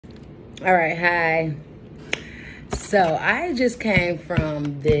All right, hi. So I just came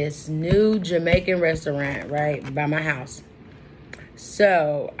from this new Jamaican restaurant right by my house.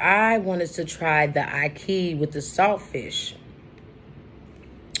 So I wanted to try the Akee with the saltfish.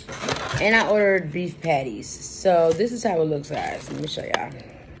 And I ordered beef patties. So this is how it looks, guys. Let me show y'all.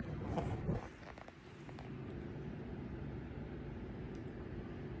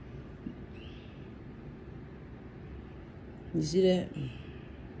 You see that?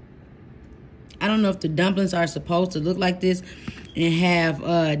 I don't know if the dumplings are supposed to look like this and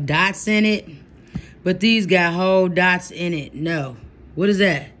have dots in it, but these got whole dots in it. No. What is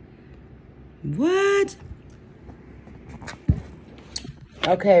that? What?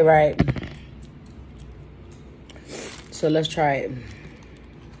 Okay, right. So let's try it.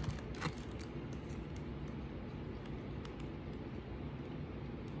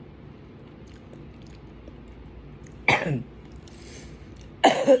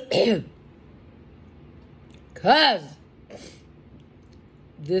 Cuz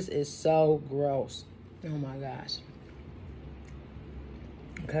this is so gross. Oh my gosh.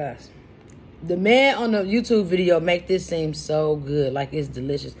 Cuz the man on the YouTube video make this seem so good, like it's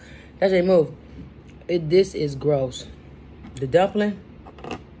delicious. That's a move. This is gross. The dumpling.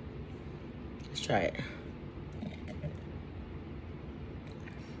 Let's try it.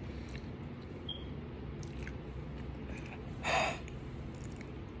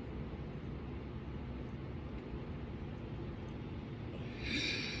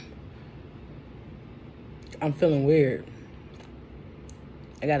 I'm feeling weird.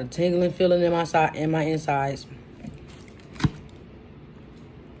 I got a tingling feeling in my insides.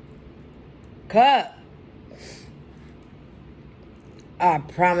 Cut. I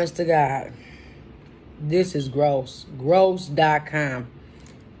promise to God, this is gross. Gross.com.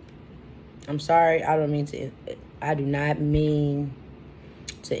 I'm sorry. I do not mean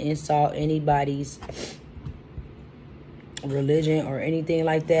to insult anybody's religion or anything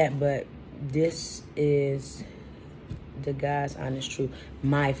like that, but this is the God's honest truth.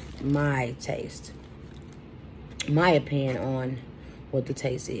 My taste. My opinion on what the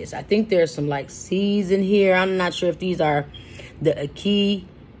taste is. I think there's some like seeds in here. I'm not sure if these are the Akee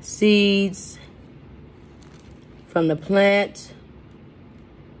seeds from the plant.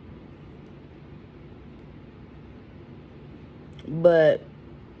 But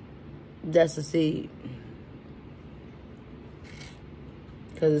that's a seed.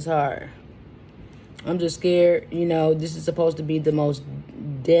 Because it's hard. I'm just scared. You know, this is supposed to be the most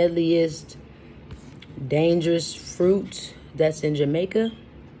deadliest, dangerous fruit that's in Jamaica.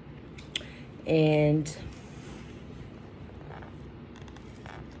 And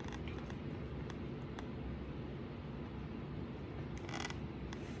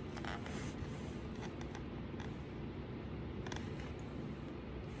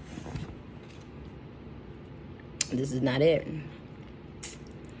this is not it.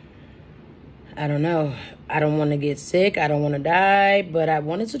 I don't know. I don't want to get sick. I don't want to die. But I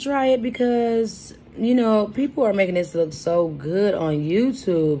wanted to try it because, you know, people are making this look so good on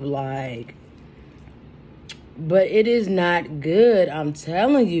YouTube. Like, but it is not good. I'm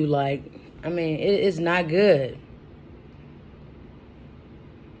telling you, like, I mean, it is not good.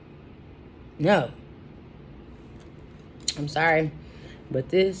 No. I'm sorry. But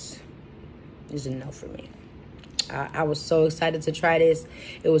this is a no for me. I was so excited to try this.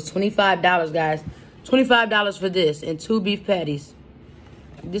 It was $25, guys. $25 for this and 2 beef patties.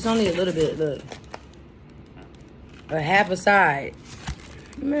 This only a little bit, look. A half a side.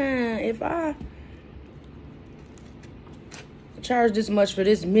 Man, if I charge this much for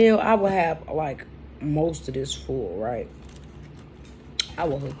this meal, I will have, like, most of this full, right? I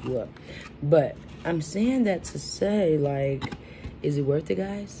will hook you up. But I'm saying that to say, like, is it worth it,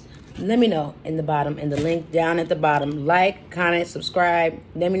 guys? Let me know in the bottom, in the link down at the bottom. Like, comment, subscribe.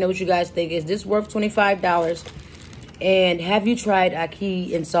 Let me know what you guys think. Is this worth $25? And have you tried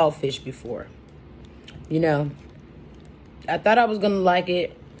Akee and saltfish before? You know, I thought I was going to like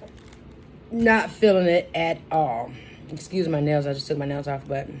it. Not feeling it at all. Excuse my nails. I just took my nails off,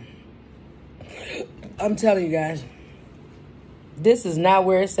 but I'm telling you guys, this is not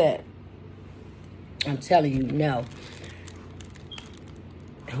where it's at. I'm telling you, no.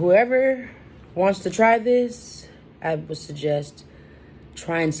 Whoever wants to try this, I would suggest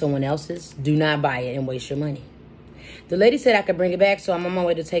trying someone else's. Do not buy it and waste your money. The lady said I could bring it back, so I'm on my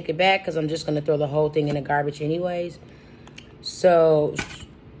way to take it back because I'm just going to throw the whole thing in the garbage anyways. So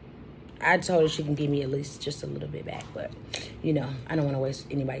I told her she can give me at least just a little bit back, but, you know, I don't want to waste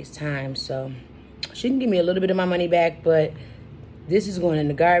anybody's time. So she can give me a little bit of my money back, but this is going in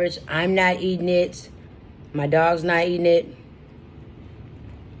the garbage. I'm not eating it. My dog's not eating it.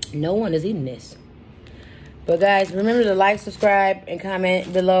 No one is eating this. But guys, remember to like, subscribe, and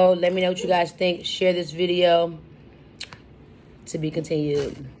comment below. Let me know what you guys think. Share this video. To be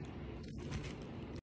continued.